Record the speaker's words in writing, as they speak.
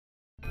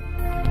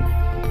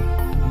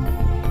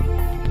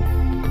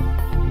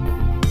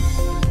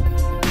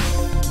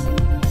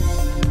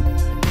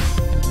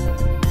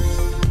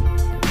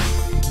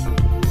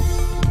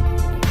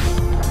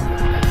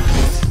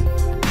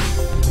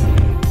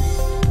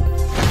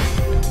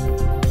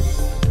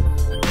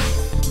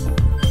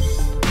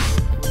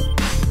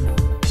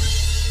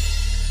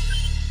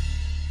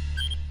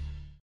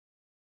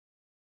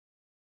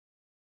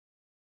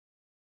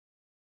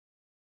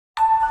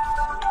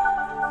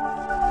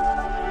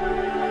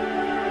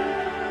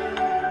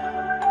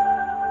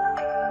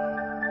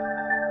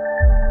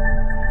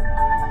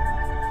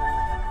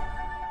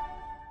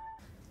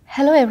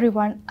Hello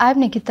everyone, I'm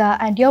Nikita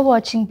and you're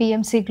watching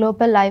BMC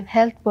Global Live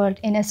Health World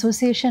in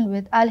association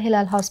with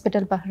Al-HILAL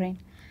Hospital, Bahrain.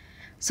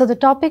 So the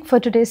topic for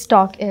today's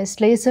talk is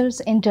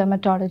lasers in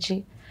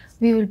dermatology.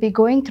 We will be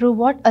going through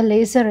what a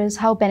laser is,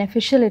 how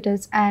beneficial it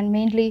is, and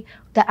mainly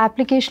the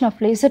application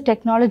of laser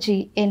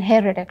technology in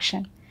hair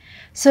reduction.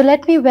 So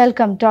let me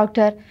welcome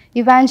Dr.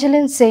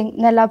 Evangelynn Singh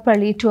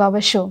Nallapalli to our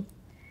show.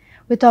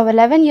 With over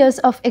 11 years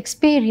of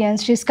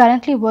experience, she is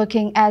currently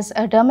working as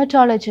a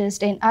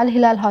dermatologist in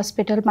Al-HILAL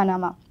Hospital,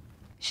 Manama.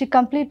 She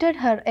completed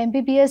her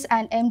MBBS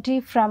and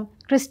MD from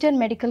Christian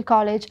Medical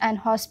College and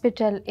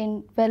Hospital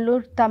in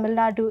Vellore, Tamil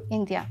Nadu,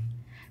 India.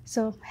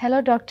 So,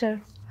 hello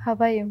doctor, how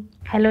are you?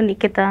 Hello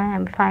Nikita,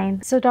 I'm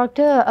fine. So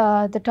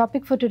doctor, the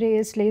topic for today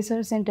is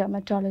lasers in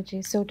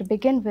dermatology. So to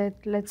begin with,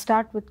 let's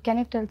start with, can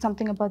you tell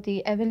something about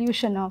the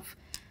evolution of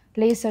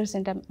lasers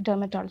in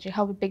dermatology,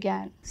 how it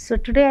began? So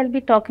today I'll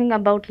be talking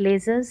about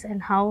lasers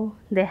and how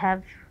they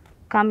have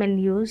come in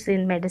use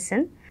in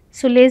medicine.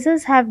 So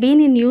lasers have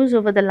been in use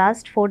over the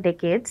last 4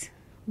 decades,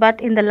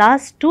 but in the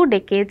last 2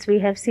 decades we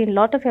have seen a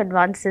lot of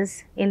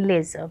advances in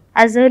laser.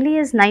 As early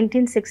as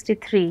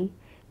 1963,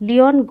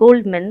 Leon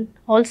Goldman,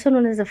 also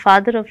known as the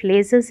father of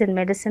lasers in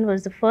medicine,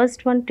 was the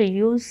first one to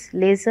use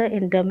laser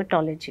in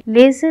dermatology.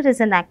 Laser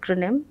is an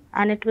acronym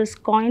and it was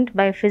coined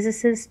by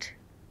physicist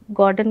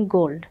Gordon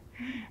Gould,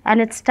 and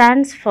it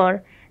stands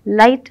for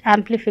light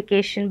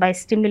amplification by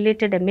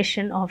stimulated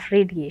emission of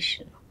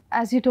radiation.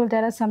 As you told,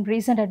 there are some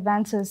recent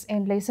advances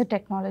in laser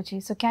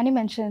technology. So can you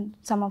mention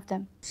some of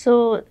them?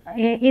 So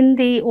in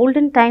the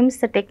olden times,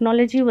 the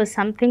technology was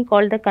something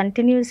called the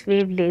continuous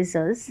wave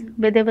lasers,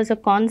 where there was a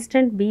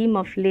constant beam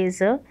of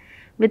laser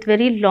with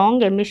very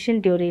long emission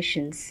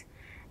durations.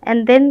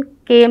 And then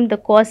came the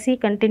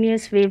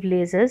quasi-continuous wave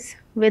lasers,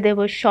 where there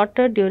were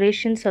shorter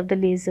durations of the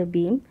laser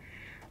beam.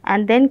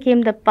 And then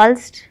came the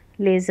pulsed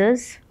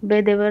lasers,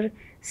 where there were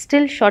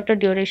still shorter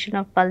duration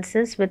of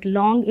pulses with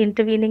long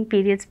intervening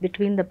periods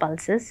between the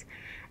pulses,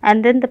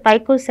 and then the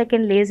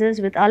picosecond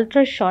lasers with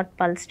ultra short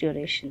pulse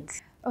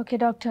durations. Okay,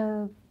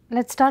 doctor,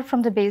 let's start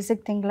from the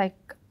basic thing, like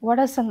what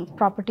are some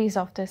properties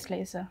of this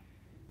laser?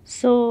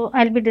 So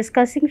I'll be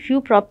discussing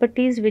few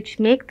properties which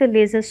make the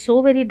laser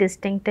so very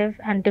distinctive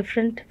and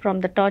different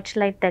from the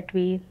torchlight that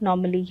we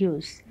normally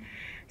use.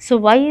 So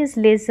why is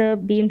laser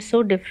beam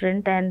so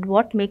different and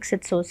what makes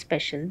it so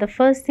special? The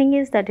first thing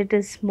is that it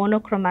is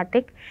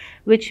monochromatic,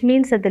 which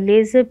means that the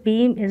laser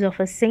beam is of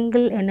a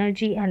single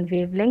energy and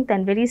wavelength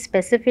and very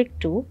specific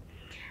too.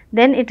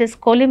 Then it is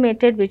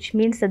collimated, which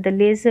means that the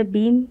laser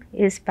beam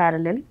is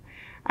parallel.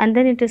 And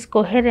then it is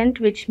coherent,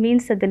 which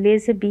means that the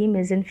laser beam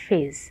is in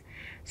phase.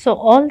 So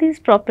all these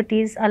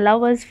properties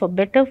allow us for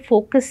better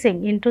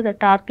focusing into the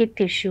target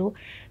tissue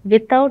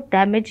without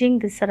damaging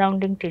the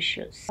surrounding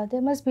tissues.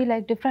 There must be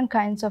like different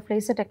kinds of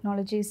laser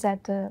technologies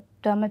that the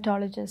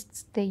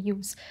dermatologists they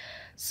use.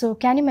 So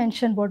can you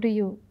mention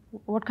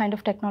what kind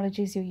of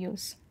technologies you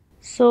use?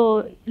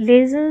 So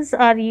lasers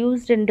are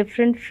used in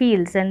different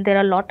fields and there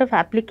are a lot of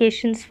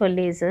applications for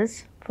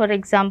lasers. For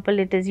example,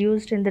 it is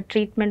used in the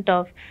treatment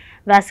of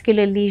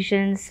vascular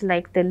lesions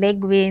like the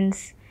leg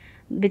veins,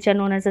 which are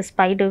known as the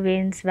spider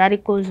veins,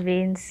 varicose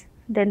veins,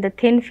 then the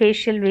thin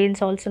facial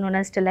veins also known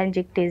as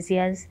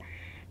telangiectasias.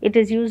 It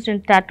is used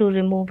in tattoo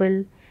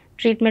removal,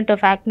 treatment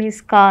of acne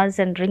scars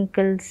and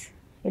wrinkles.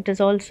 It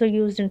is also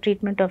used in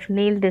treatment of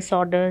nail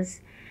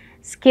disorders,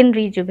 skin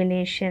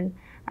rejuvenation,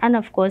 and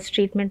of course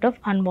treatment of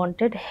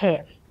unwanted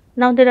hair.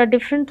 Now there are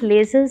different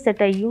lasers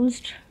that are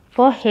used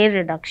for hair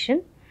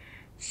reduction.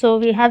 So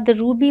we have the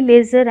ruby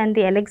laser and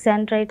the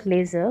alexandrite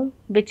laser,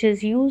 which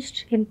is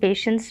used in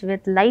patients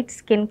with light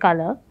skin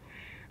color,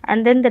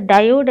 and then the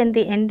diode and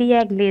the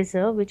Nd:YAG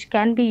laser, which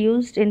can be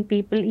used in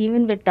people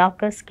even with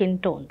darker skin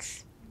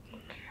tones.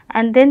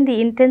 And then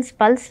the intense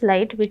pulse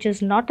light, which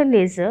is not a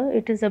laser,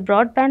 it is a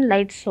broadband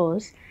light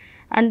source,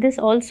 and this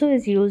also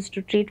is used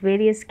to treat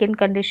various skin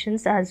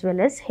conditions as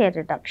well as hair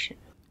reduction.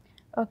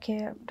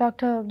 Okay,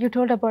 doctor, you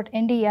told about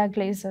Nd:YAG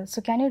laser.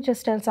 So can you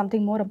just tell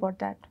something more about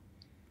that?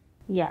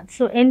 Yeah,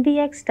 so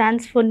Nd:YAG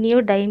stands for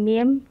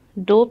neodymium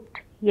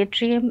doped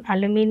yttrium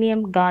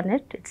aluminium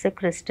garnet. It's a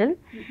crystal,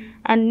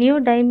 and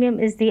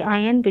neodymium is the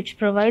ion which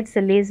provides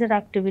the laser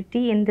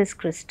activity in this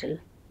crystal.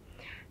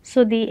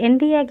 So the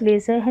Nd:YAG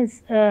laser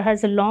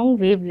has a long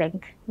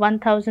wavelength,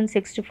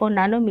 1064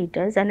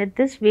 nanometers, and at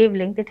this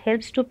wavelength it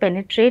helps to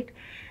penetrate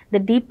the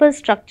deeper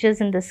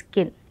structures in the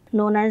skin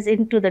known as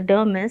into the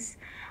dermis,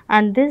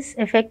 and this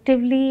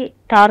effectively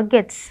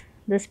targets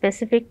the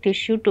specific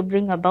tissue to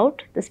bring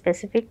about the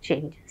specific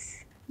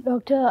changes.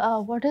 Doctor,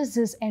 what is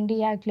this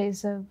Nd:YAG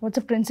laser? What's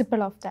the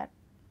principle of that?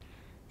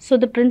 So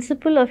the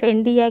principle of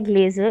Nd:YAG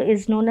laser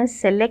is known as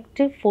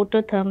selective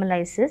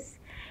photothermolysis,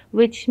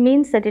 which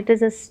means that it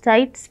is a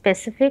site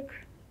specific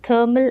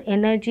thermal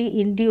energy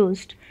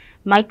induced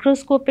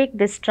microscopic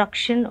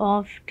destruction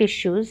of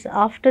tissues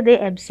after they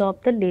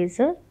absorb the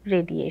laser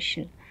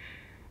radiation.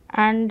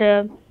 And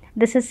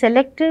this is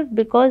selective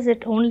because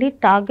it only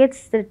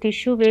targets the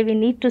tissue where we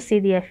need to see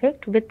the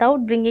effect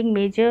without bringing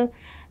major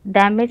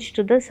damage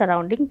to the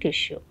surrounding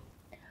tissue.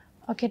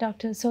 Okay,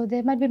 doctor. So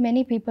there might be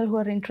many people who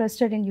are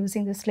interested in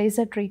using this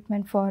laser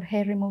treatment for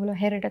hair removal or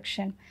hair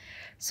reduction.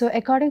 So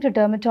according to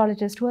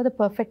dermatologists, who are the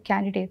perfect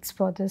candidates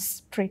for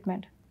this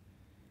treatment?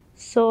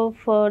 So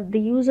for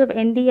the use of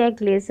Nd:YAG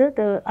laser,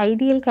 the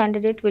ideal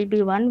candidate will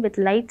be one with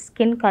light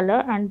skin color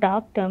and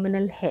dark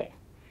terminal hair,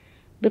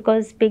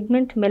 because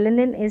pigment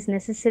melanin is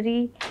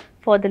necessary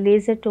for the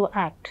laser to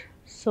act.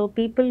 So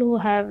people who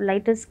have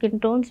lighter skin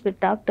tones with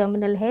dark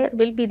terminal hair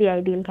will be the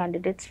ideal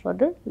candidates for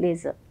the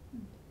laser.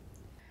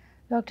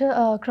 Doctor,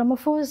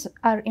 chromophores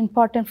are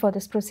important for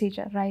this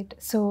procedure, right?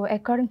 So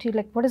according to you,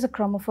 like what is a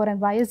chromophore and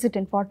why is it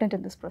important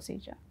in this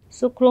procedure?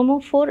 So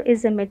chromophore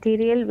is a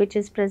material which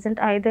is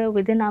present either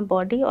within our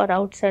body or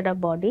outside our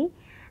body,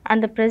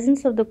 and the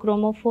presence of the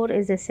chromophore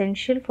is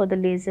essential for the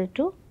laser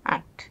to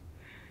act.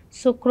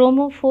 So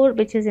chromophore,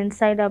 which is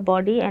inside our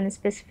body, and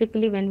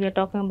specifically when we are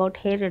talking about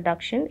hair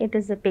reduction, it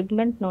is a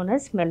pigment known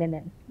as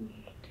melanin.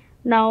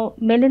 Now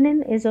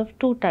melanin is of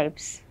two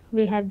types.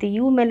 We have the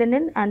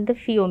eumelanin and the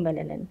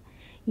pheomelanin.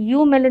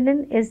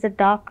 Eumelanin is the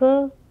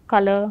darker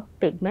color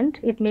pigment.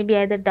 It may be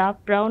either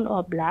dark brown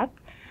or black,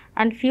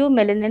 and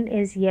pheomelanin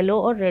is yellow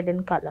or red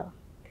in color.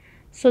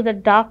 So the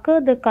darker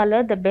the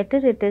color, the better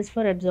it is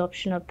for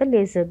absorption of the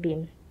laser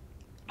beam.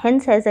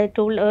 Hence, as I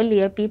told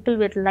earlier, people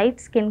with light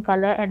skin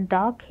color and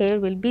dark hair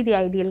will be the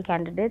ideal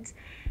candidates,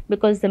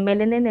 because the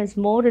melanin is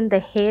more in the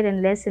hair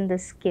and less in the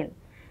skin.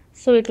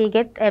 So it will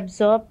get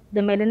absorbed,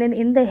 the melanin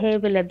in the hair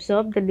will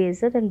absorb the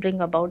laser and bring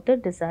about the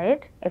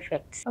desired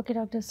effects. Okay,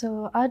 doctor.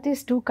 So are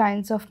these two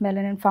kinds of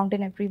melanin found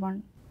in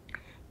everyone?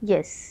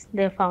 Yes,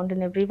 they are found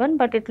in everyone,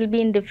 but it will be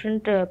in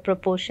different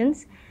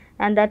proportions,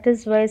 and that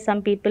is why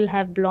some people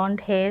have blonde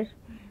hair,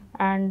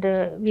 and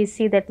we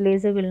see that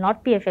laser will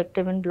not be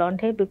effective in blonde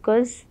hair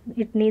because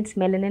it needs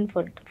melanin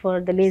for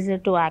the laser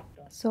to act.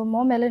 So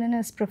more melanin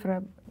is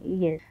preferable.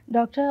 Yes.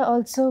 Doctor,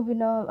 also,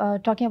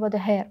 talking about the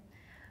hair,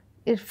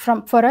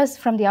 for us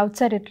from the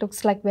outside, it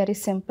looks like very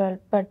simple,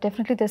 but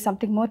definitely there's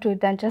something more to it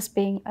than just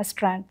being a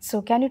strand.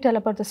 So can you tell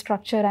about the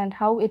structure and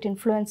how it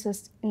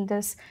influences in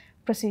this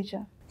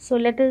procedure? So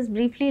let us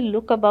briefly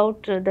look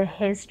about the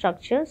hair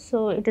structure.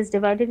 So it is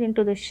divided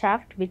into the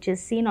shaft, which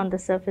is seen on the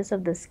surface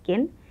of the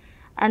skin,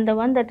 and the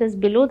one that is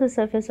below the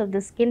surface of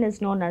the skin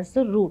is known as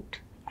the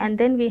root. And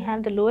then we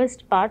have the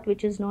lowest part,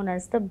 which is known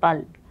as the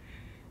bulb.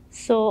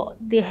 So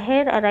the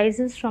hair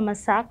arises from a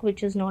sac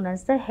which is known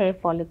as the hair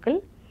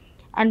follicle,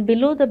 and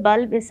below the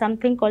bulb is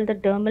something called the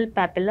dermal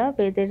papilla,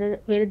 where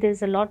there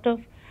is a lot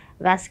of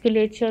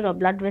vasculature or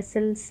blood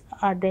vessels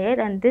are there,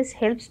 and this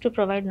helps to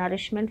provide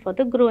nourishment for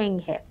the growing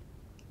hair.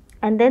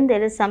 And then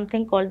there is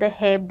something called the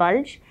hair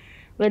bulge,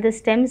 where the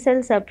stem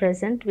cells are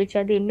present, which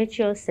are the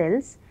immature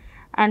cells,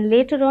 and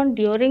later on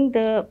during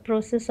the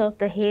process of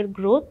the hair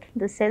growth,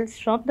 the cells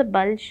from the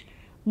bulge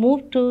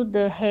move to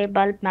the hair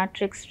bulb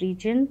matrix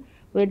region,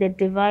 where they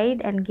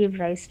divide and give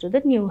rise to the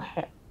new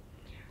hair.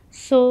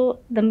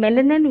 So the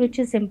melanin, which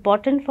is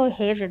important for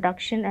hair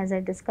reduction, as I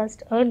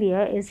discussed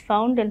earlier, is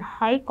found in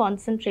high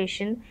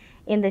concentration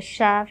in the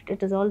shaft.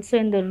 It is also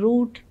in the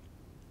root,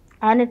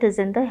 and it is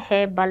in the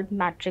hair bulb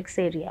matrix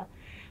area.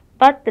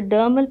 But the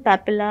dermal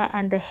papilla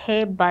and the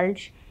hair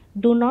bulge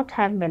do not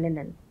have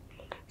melanin.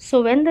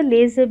 So when the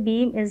laser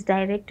beam is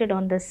directed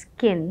on the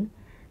skin,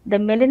 the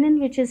melanin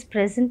which is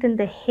present in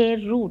the hair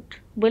root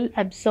will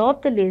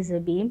absorb the laser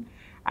beam,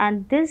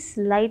 and this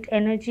light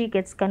energy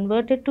gets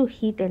converted to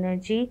heat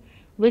energy,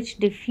 which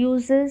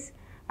diffuses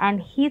and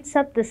heats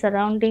up the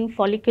surrounding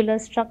follicular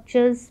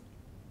structures,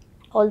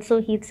 also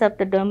heats up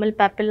the dermal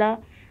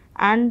papilla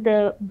and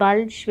the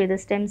bulge where the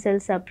stem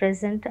cells are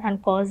present,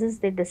 and causes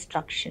their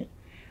destruction.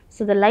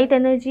 So the light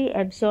energy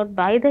absorbed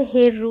by the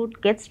hair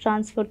root gets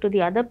transferred to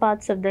the other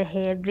parts of the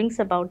hair, brings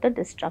about the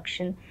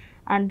destruction,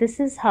 and this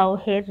is how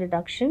hair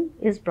reduction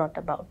is brought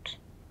about.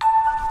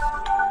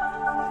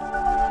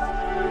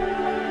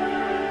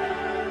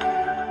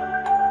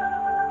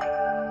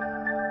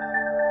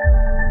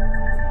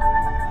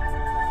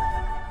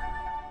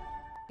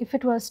 If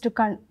it was to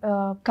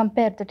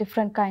compare the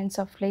different kinds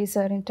of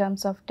laser in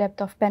terms of depth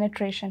of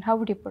penetration, how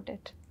would you put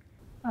it?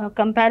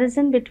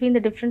 Comparison between the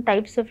different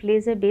types of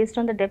laser based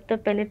on the depth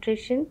of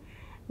penetration,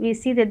 we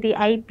see that the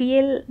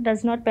IPL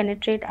does not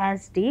penetrate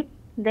as deep.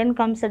 Then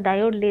comes a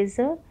diode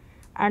laser,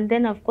 and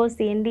then of course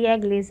the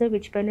Nd:YAG laser,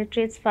 which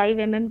penetrates 5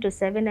 mm to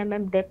 7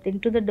 mm depth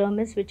into the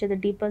dermis, which are the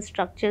deeper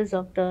structures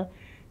of the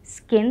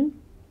skin,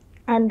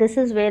 and this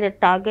is where it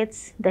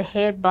targets the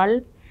hair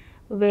bulb,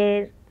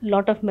 where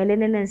lot of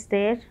melanin is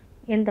there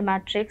in the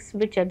matrix,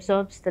 which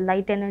absorbs the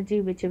light energy,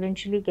 which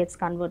eventually gets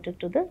converted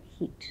to the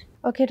heat.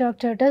 Okay,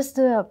 doctor, does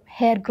the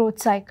hair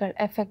growth cycle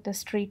affect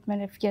this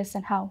treatment? If yes,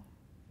 and how?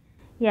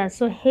 Yeah,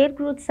 so hair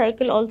growth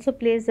cycle also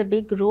plays a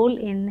big role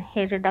in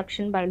hair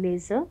reduction by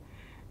laser.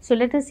 So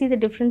let us see the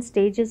different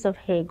stages of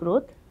hair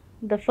growth.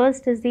 The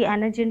first is the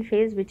anagen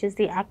phase, which is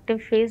the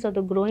active phase or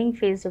the growing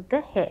phase of the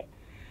hair.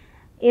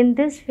 In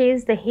this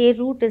phase, the hair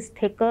root is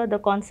thicker, the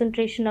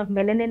concentration of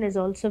melanin is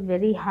also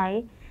very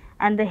high,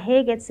 and the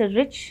hair gets a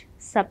rich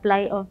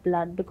supply of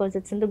blood because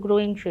it's in the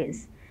growing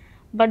phase.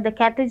 But the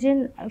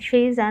catagen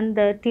phase and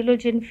the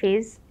telogen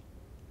phase,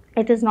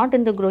 It is not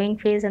in the growing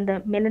phase, and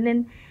the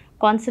melanin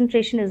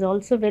concentration is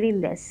also very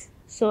less.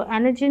 So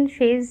anagen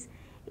phase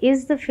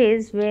is the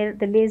phase where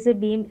the laser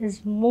beam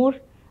is more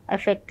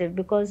effective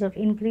because of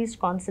increased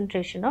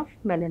concentration of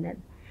melanin.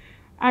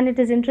 And it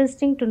is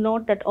interesting to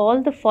note that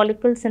all the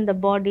follicles in the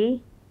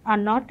body are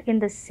not in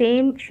the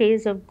same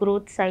phase of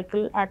growth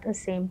cycle at the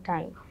same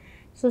time.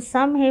 So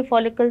some hair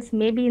follicles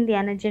may be in the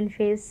anagen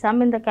phase,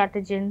 some in the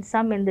catagen,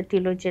 some in the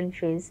telogen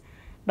phase,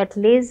 but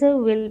laser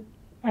will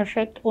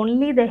affect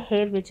only the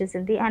hair which is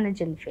in the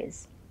anagen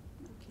phase.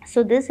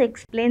 So this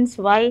explains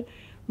why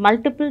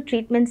multiple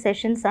treatment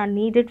sessions are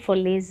needed for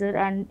laser,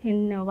 and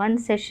in one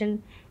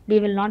session we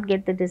will not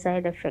get the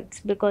desired effects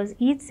because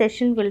each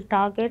session will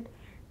target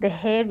the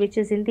hair which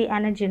is in the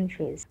anagen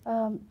phase.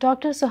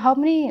 Doctor, so how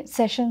many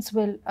sessions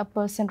will a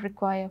person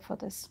require for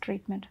this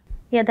treatment?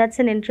 Yeah, that's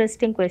an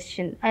interesting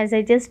question. As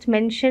I just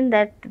mentioned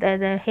that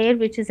the hair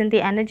which is in the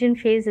anagen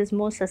phase is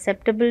more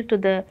susceptible to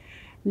the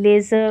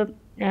laser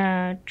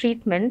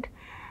treatment.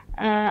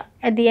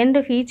 At the end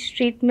of each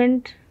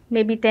treatment,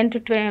 maybe 10 to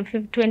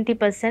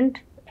 20%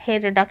 hair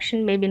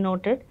reduction may be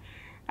noted,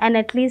 and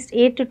at least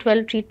 8 to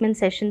 12 treatment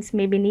sessions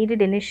may be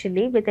needed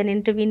initially with an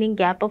intervening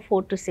gap of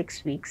 4 to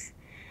 6 weeks.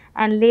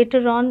 And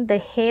later on, the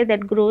hair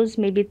that grows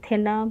may be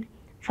thinner,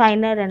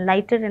 finer and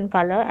lighter in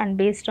color, and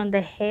based on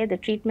the hair, the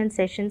treatment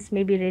sessions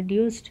may be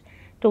reduced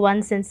to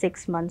once in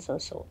 6 months or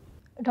so.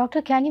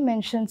 Doctor, can you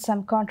mention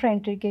some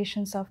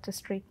contraindications of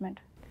this treatment?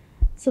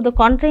 So the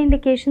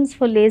contraindications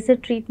for laser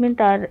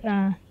treatment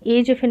are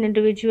age of an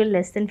individual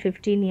less than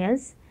 15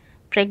 years,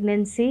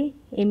 pregnancy,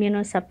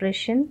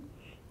 immunosuppression,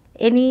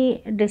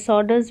 any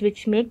disorders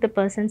which make the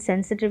person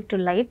sensitive to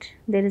light.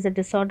 There is a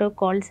disorder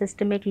called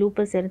systemic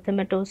lupus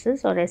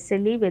erythematosus or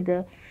SLE where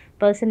the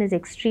person is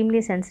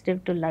extremely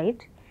sensitive to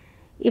light.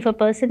 If a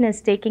person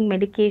is taking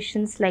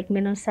medications like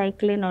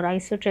minocycline or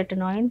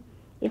isotretinoin,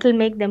 it will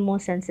make them more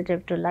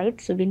sensitive to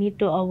light. So we need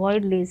to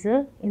avoid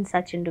laser in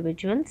such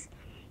individuals.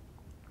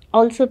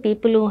 Also,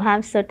 people who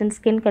have certain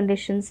skin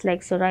conditions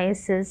like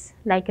psoriasis,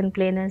 lichen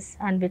planus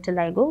and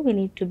vitiligo, we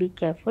need to be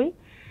careful.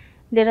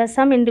 There are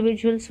some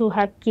individuals who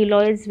have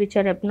keloids which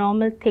are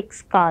abnormal thick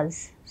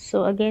scars.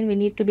 So again, we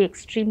need to be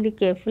extremely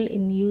careful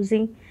in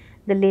using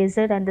the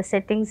laser, and the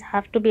settings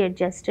have to be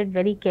adjusted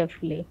very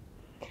carefully.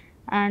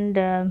 And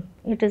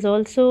it is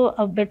also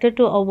better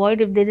to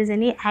avoid if there is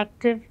any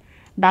active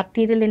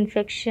bacterial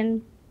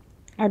infection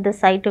at the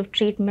site of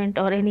treatment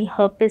or any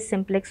herpes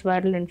simplex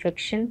viral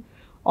infection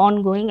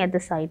ongoing at the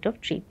site of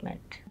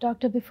treatment.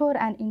 Doctor, before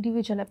an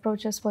individual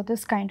approaches for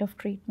this kind of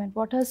treatment,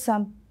 what are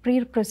some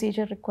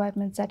pre-procedure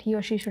requirements that he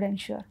or she should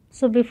ensure?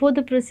 So before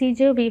the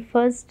procedure, we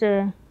first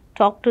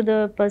talk to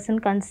the person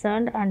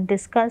concerned and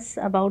discuss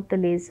about the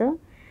laser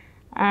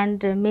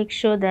and make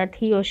sure that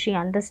he or she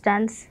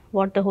understands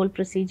what the whole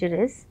procedure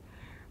is.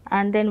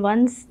 And then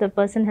once the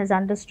person has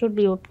understood,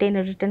 we obtain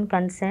a written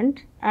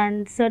consent,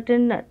 and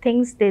certain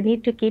things they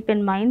need to keep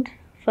in mind.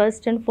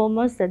 First and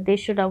foremost, that they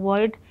should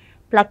avoid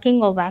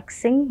plucking or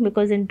waxing,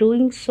 because in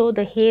doing so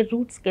the hair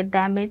roots get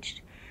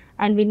damaged,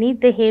 and we need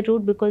the hair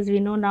root because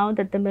we know now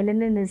that the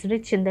melanin is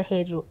rich in the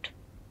hair root,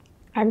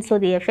 and so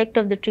the effect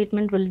of the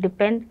treatment will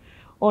depend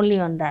only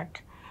on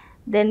that.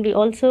 Then we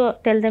also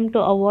tell them to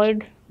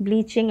avoid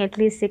bleaching at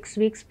least 6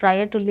 weeks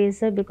prior to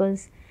laser,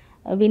 because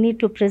we need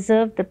to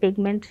preserve the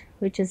pigment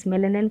which is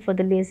melanin for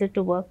the laser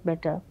to work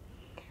better.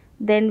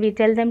 Then we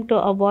tell them to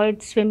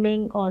avoid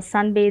swimming or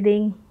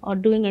sunbathing or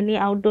doing any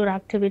outdoor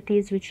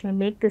activities which may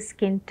make the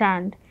skin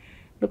tanned,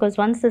 because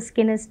once the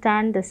skin is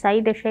tanned, the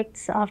side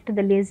effects after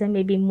the laser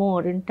may be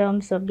more in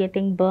terms of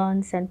getting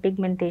burns and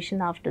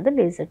pigmentation after the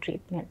laser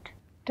treatment.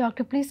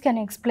 Doctor, please can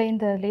you explain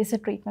the laser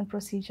treatment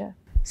procedure?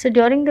 So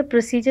during the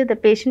procedure, the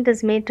patient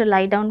is made to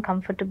lie down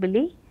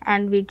comfortably,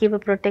 and we give a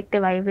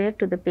protective eyewear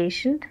to the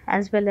patient,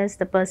 as well as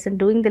the person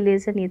doing the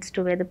laser needs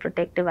to wear the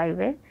protective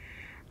eyewear.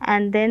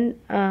 And then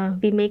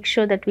we make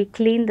sure that we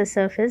clean the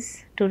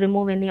surface to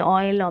remove any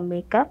oil or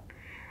makeup.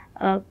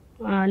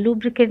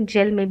 Lubricant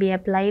gel may be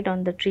applied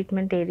on the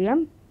treatment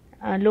area.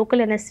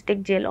 Local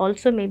anesthetic gel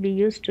also may be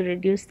used to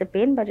reduce the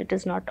pain, but it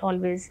is not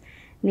always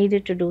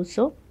needed to do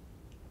so.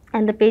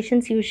 And the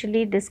patients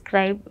usually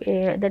describe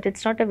that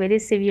it's not a very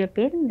severe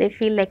pain. They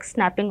feel like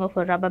snapping of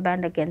a rubber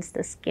band against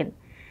the skin.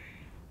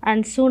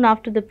 And soon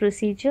after the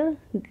procedure,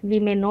 we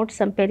may note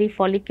some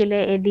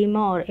perifollicular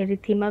edema or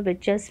erythema, which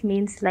just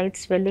means slight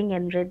swelling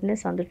and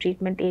redness on the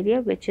treatment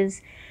area, which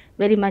is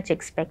very much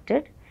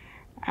expected.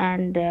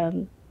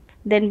 And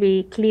then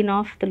we clean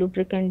off the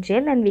lubricant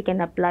gel and we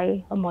can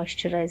apply a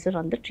moisturizer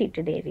on the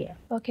treated area.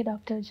 Okay,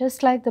 doctor.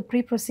 Just like the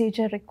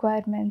pre-procedure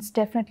requirements,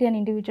 definitely an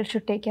individual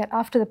should take care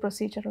after the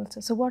procedure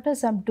also. So what are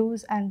some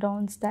do's and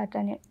don'ts that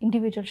an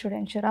individual should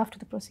ensure after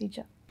the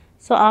procedure?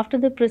 So after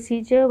the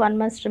procedure, one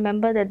must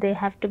remember that they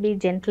have to be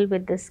gentle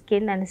with the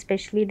skin and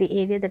especially the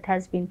area that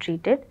has been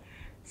treated.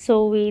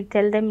 So we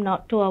tell them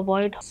not to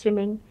avoid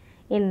swimming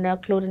in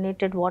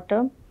chlorinated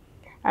water,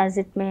 as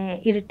it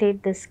may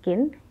irritate the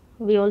skin.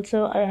 We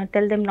also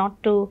tell them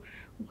not to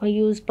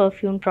use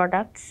perfume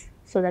products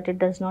so that it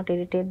does not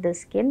irritate the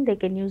skin. They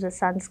can use a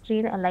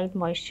sunscreen, a light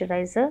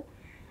moisturizer,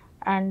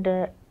 and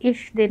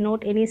if they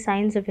note any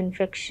signs of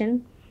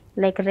infection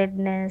like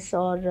redness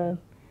or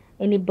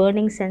any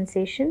burning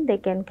sensation, they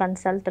can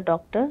consult the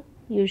doctor.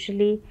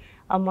 Usually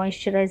a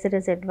moisturizer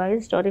is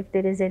advised, or if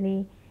there is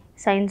any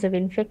signs of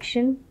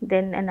infection,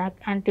 then an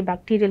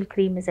antibacterial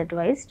cream is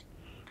advised.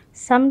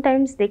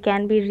 Sometimes there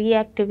can be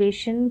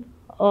reactivation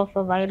of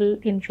a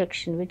viral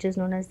infection, which is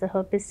known as the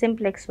herpes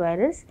simplex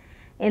virus.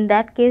 In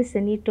that case,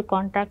 they need to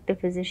contact the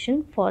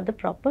physician for the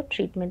proper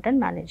treatment and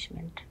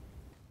management.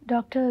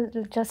 Doctor,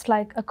 just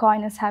like a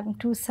coin is having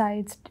two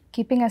sides,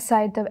 keeping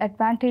aside the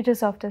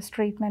advantages of this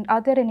treatment,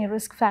 are there any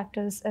risk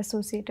factors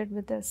associated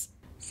with this?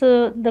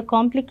 So, the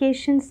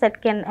complications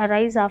that can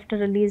arise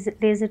after a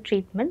laser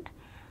treatment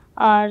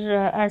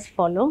are as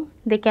follow.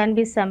 There can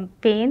be some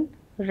pain,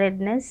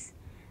 redness,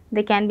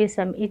 there can be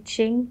some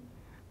itching,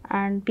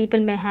 and people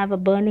may have a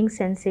burning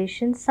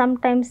sensation.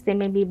 Sometimes there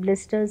may be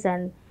blisters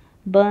and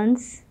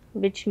burns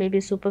which may be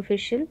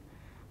superficial,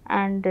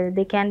 and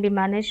they can be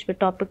managed with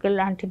topical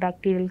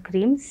antibacterial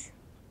creams.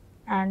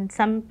 And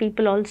some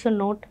people also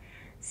note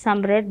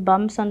some red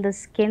bumps on the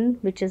skin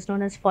which is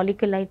known as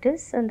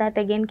folliculitis, and that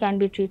again can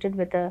be treated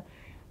with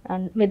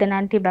with an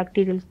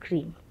antibacterial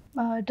cream.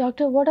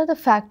 Doctor, what are the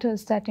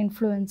factors that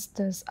influence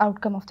this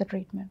outcome of the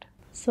treatment?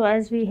 So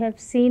as we have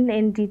seen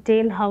in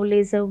detail how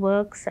laser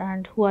works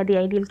and who are the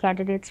ideal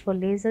candidates for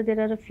laser, there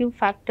are a few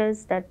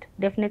factors that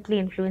definitely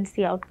influence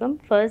the outcome.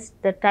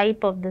 First, the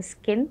type of the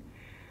skin.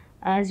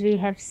 As we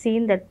have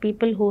seen that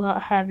people who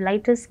have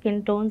lighter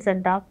skin tones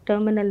and dark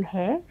terminal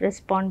hair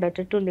respond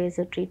better to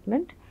laser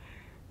treatment.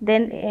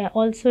 Then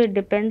also it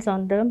depends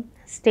on the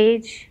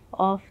stage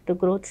of the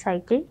growth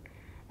cycle.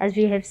 As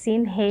we have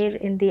seen, hair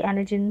in the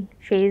anagen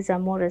phase are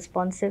more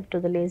responsive to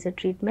the laser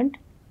treatment.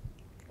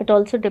 It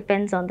also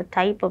depends on the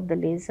type of the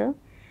laser,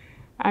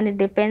 and it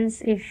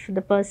depends if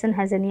the person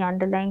has any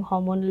underlying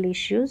hormonal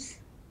issues,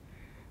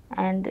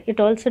 and it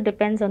also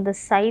depends on the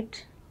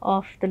site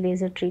of the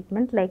laser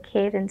treatment, like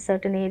hair in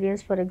certain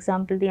areas, for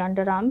example the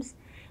underarms,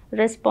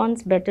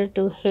 responds better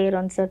to hair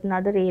on certain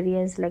other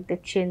areas like the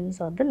chins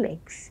or the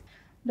legs.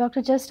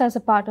 Doctor, just as a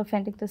part of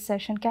ending this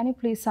session, can you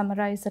please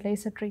summarize the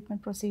laser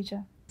treatment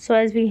procedure? So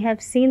as we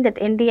have seen that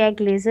Nd:YAG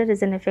laser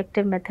is an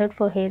effective method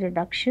for hair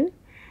reduction.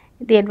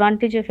 The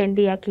advantage of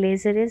Nd:YAG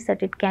laser is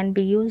that it can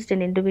be used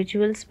in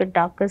individuals with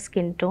darker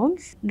skin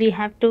tones. We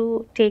have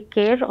to take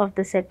care of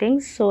the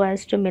settings so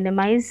as to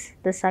minimize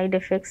the side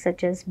effects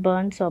such as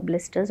burns or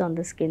blisters on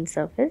the skin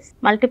surface.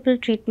 Multiple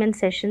treatment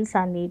sessions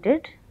are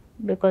needed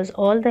because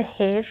all the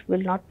hair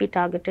will not be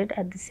targeted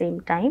at the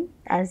same time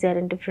as they are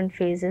in different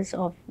phases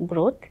of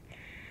growth.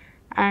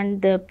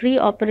 And the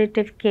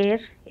pre-operative care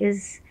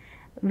is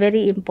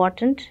very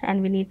important,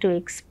 and we need to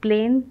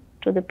explain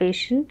to the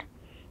patient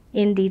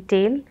in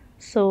detail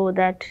so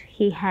that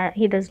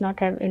he does not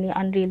have any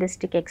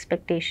unrealistic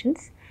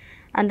expectations.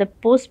 And the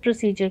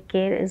post-procedure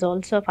care is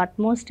also of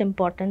utmost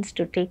importance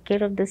to take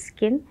care of the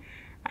skin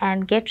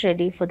and get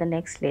ready for the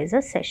next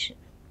laser session.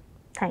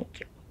 Thank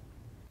you.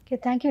 Okay,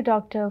 thank you,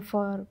 Doctor,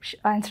 for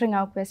answering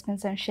our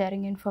questions and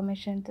sharing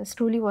information. This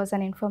truly was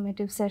an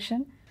informative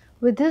session.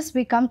 With this,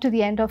 we come to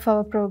the end of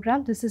our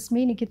program. This is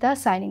me, Nikita,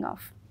 signing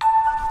off.